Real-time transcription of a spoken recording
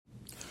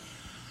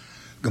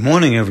Good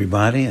morning,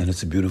 everybody, and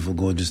it's a beautiful,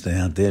 gorgeous day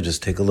out there.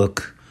 Just take a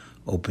look.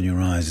 Open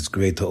your eyes. It's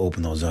great to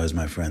open those eyes,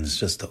 my friends,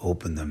 just to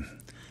open them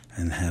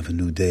and have a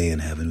new day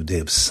and have a new day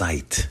of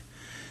sight.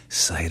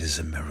 Sight is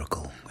a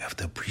miracle. We have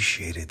to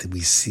appreciate it. We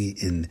see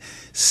in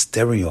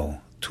stereo,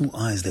 two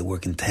eyes that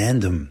work in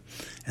tandem,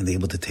 and they're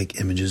able to take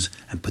images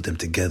and put them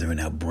together in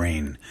our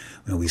brain.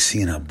 When we see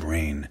in our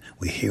brain,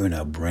 we hear in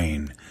our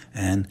brain,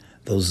 and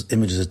those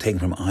images are taken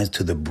from eyes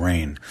to the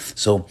brain.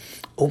 So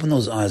open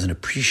those eyes and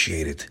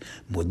appreciate it.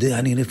 Wow,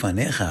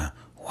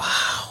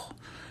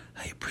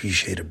 I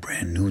appreciate a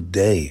brand new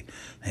day.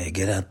 Now you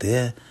get out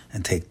there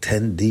and take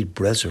 10 deep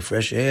breaths of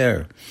fresh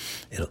air.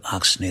 It'll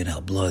oxygenate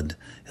our blood.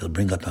 It'll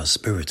bring up our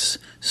spirits,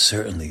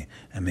 certainly,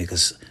 and make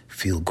us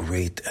feel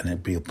great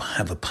and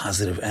have a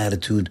positive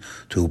attitude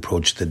to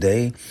approach the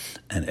day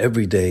and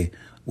every day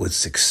with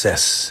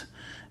success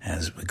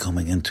as we're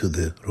coming into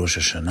the Rosh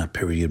Hashanah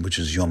period, which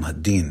is Yom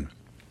HaDin.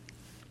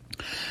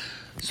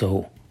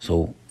 So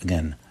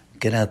again,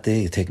 get out there,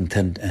 you're taking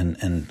 10,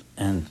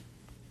 and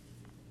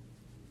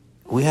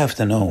we have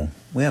to know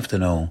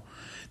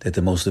that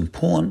the most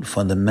important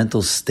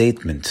fundamental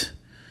statement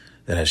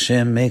that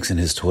Hashem makes in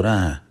His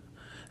Torah,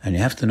 and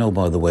you have to know,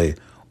 by the way,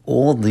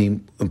 all the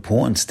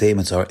important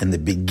statements are in the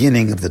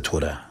beginning of the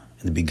Torah,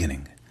 in the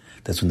beginning.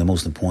 That's when the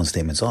most important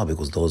statements are,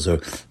 because those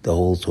are, the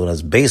whole Torah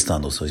is based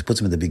on those. So He puts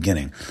them in the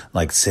beginning,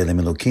 like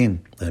Tselem Elokim,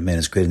 that a man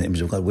is created in the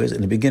image of God. Where's it?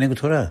 In the beginning of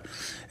Torah.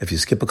 If you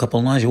skip a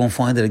couple of lines, you won't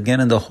find it again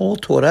in the whole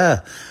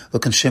Torah.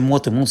 Look in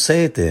Shemot, it won't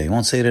say it there. You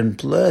won't say it in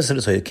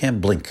Blessed, so you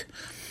can't blink.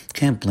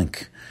 Can't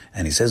blink.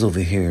 And He says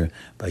over here,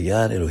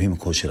 Bayad Elohim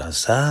kol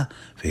shirasa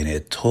v'hinei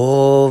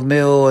tov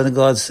me'od. And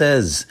God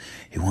says,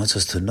 He wants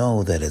us to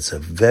know that it's a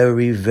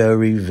very,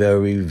 very,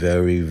 very,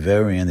 very,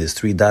 very, and there's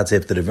 3 dots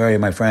after the very,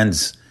 my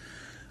friends,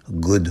 a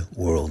good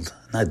world.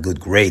 Not good,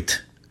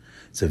 great.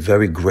 It's a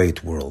very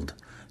great world.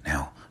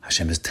 Now,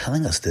 Hashem is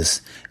telling us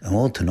this in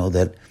order to know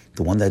that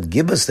the one that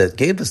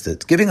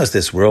giving us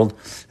this world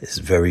is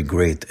very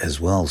great as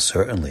well,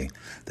 certainly.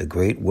 The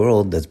great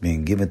world that's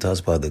being given to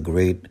us by the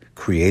great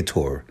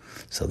Creator.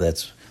 So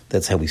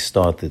that's how we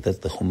start it. That's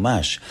the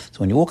Chumash. So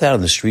when you walk out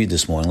on the street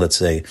this morning, let's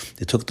say,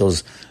 you took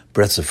those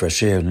breaths of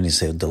fresh air, and then you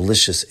say,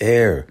 delicious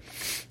air.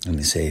 And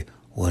you say,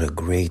 what a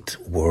great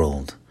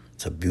world.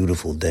 It's a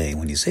beautiful day.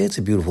 When you say it's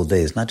a beautiful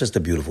day, it's not just a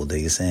beautiful day.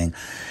 You're saying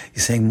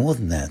more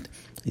than that.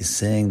 You're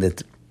saying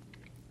that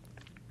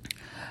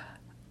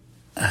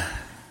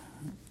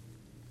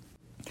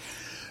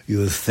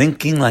you're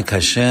thinking like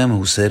Hashem,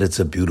 who said it's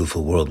a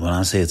beautiful world. When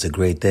I say it's a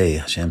great day,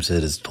 Hashem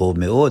said it's Tov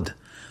Me'od.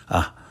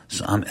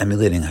 So I'm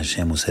emulating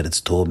Hashem, who said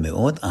it's Tov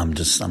Me'od. I'm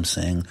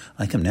saying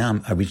like Him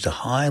now. I reached a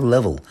high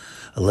level,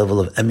 a level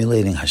of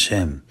emulating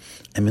Hashem,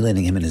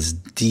 emulating Him in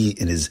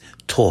His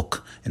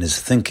talk, in His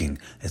thinking.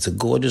 It's a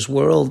gorgeous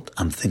world.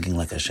 I'm thinking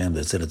like Hashem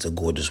that said it's a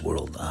gorgeous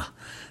world.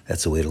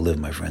 That's the way to live,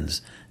 my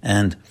friends.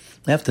 And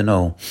we have to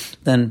know,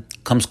 then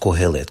comes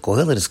Kohelet.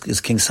 Kohelet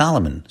is King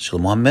Solomon,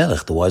 Shlomo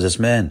HaMelech, the wisest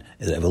man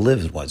that ever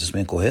lived, the wisest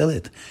man,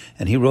 Kohelet.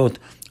 And he wrote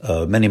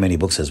many, many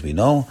books, as we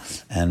know.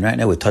 And right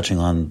now we're touching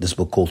on this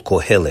book called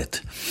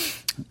Kohelet.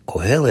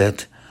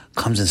 Kohelet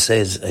comes and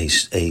says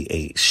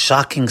a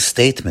shocking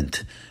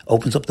statement,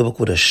 opens up the book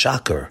with a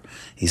shocker.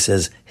 He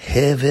says,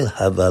 Hevel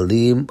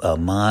Havalim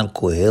Amar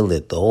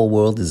Kohelet. The whole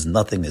world is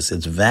nothingness.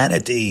 It's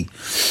vanity.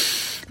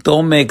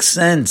 Don't make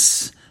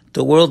sense.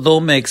 The world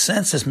don't make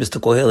sense, as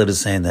Mr. Kohelet is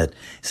saying that.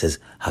 He says,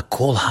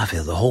 Hakol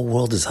Havel, the whole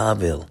world is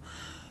Havel.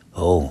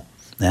 Oh,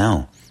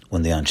 now,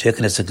 when the Anshe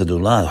Knesset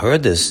Gedulah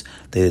heard this,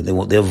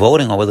 they're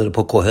voting on whether to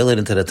put Kohelet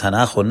into the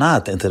Tanakh or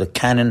not, into the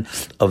canon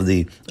of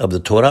the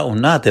Torah or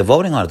not. They're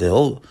voting on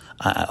it.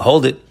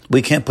 Hold it.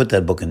 We can't put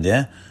that book in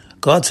there.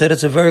 God said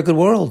it's a very good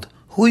world.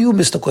 Who are you,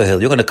 Mr. Kohelet?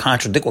 You're going to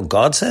contradict what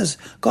God says?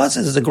 God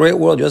says it's a great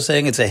world. You're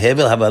saying it's a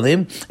Hevel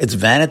Havalim. It's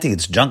vanity.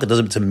 It's junk.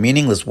 It's a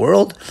meaningless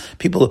world.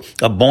 People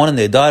are born and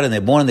they died, and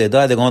they're born and they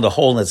died. They go in the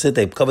hole and that's it.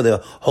 They cover their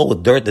hole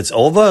with dirt. That's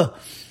over.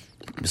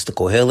 Mr.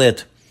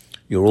 Kohelet,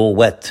 you're all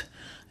wet.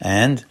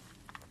 And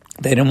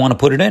they didn't want to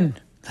put it in.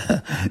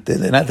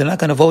 They're not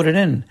going to vote it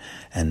in.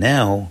 And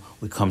now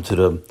we come to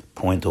the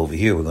point over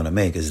here we're going to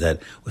make, is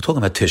that we're talking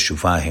about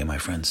Teshuvah here, my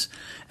friends,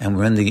 and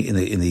we're right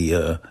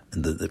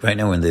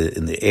now we're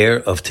in the air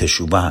of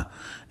Teshuvah,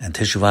 and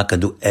Teshuvah can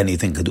do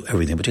anything, can do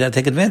everything, but you got to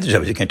take advantage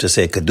of it. You can't just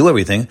say it can do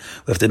everything.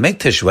 We have to make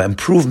Teshuvah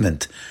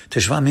improvement.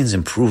 Teshuvah means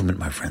improvement,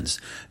 my friends.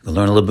 You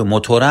learn a little bit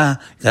more Torah.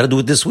 You got to do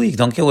it this week.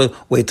 Don't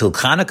wait till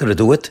Hanukkah to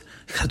do it.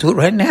 You got to do it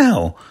right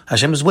now.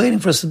 Hashem is waiting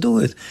for us to do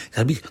it.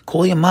 You got to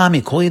call your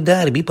mommy, call your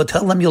daddy. People,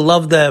 tell them you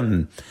love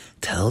them.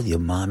 Tell your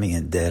mommy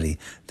and daddy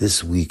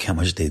this week how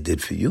much they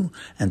did for you,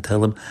 and tell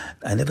them,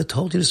 I never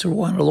told you this in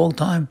a long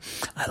time.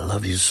 I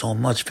love you so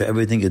much for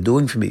everything you're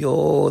doing for me.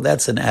 Oh,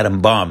 that's an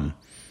atom bomb.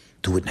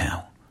 Do it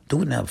now.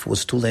 Do it now before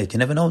it's too late. You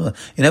never know.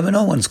 You never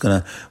know when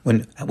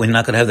you're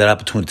not going to have that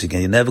opportunity again.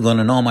 You're never going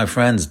to know, my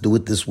friends. Do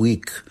it this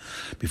week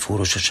before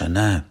Rosh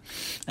Hashanah.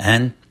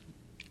 And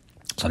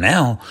so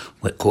now,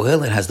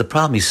 Kohelet has the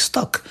problem. He's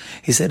stuck.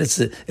 He said it's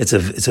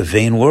a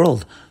vain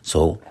world.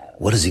 So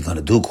what is he going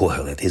to do,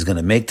 Kohelet? He's going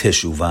to make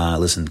teshuvah.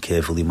 Listen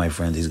carefully, my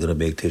friends. He's going to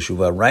make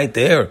teshuvah right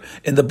there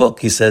in the book.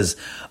 He says,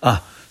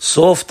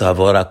 Sof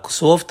davar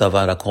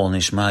kol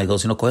nishma. He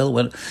goes,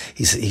 Kohelet,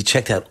 he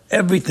checked out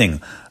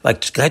everything.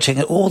 Like, guy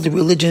checking out all the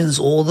religions,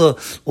 all the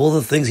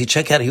things. He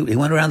checked out, he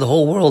went around the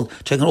whole world,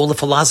 checking all the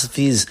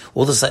philosophies,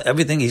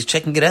 everything. He's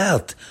checking it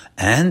out.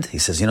 And he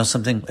says,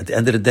 something? At the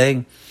end of the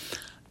day,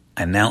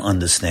 I now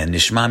understand.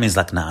 Nishma means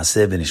like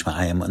naaseh v'nishma.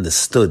 I am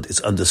understood.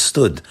 It's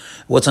understood.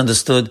 What's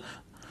understood?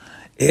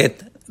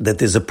 That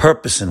there's a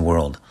purpose in the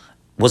world.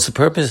 What's the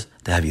purpose?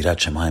 To have yirat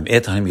shamayim.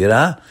 Et hanim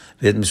yirah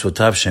v'et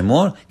misvotav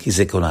shemor ki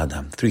ze kol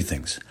adam. 3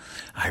 things.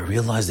 I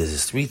realized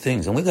there's 3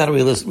 things, and we got to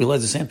realize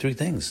the same 3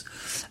 things.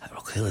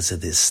 Okay, let's say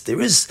this.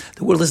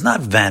 The world is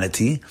not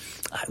vanity.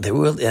 The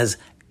world is,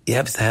 you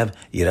have to have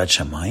yirat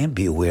shamayim,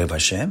 be aware of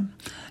Hashem.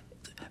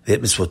 V'et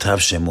misvotav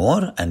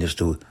shemor, and you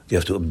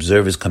have to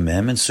observe His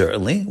commandments.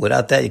 Certainly,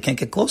 without that, you can't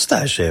get close to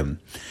Hashem.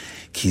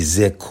 Ki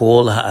ze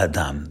kol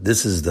ha'adam.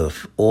 This is the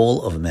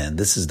all of man.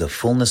 This is the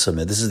fullness of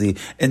man. This is the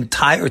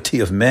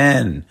entirety of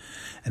man.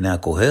 And now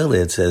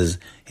Kohelet says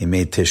he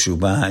made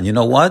teshuvah. And you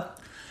know what?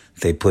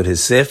 They put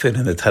his sefer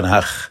in the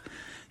Tanakh.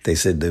 They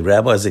said the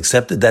rabbis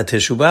accepted that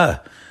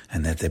teshuvah,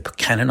 and that they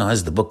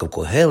canonized the book of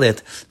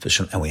Kohelet.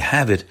 And we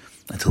have it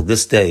until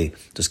this day.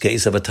 Just get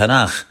yourself a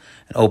Tanakh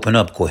and open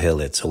up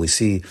Kohelet. So we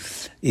see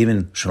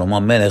even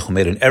Shlomo Melech, who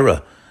made an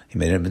error, he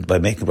made it by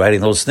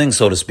writing those things,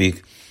 so to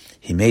speak.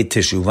 He made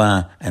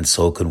teshuvah, and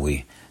so can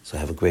we. So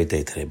have a great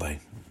day today.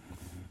 Bye.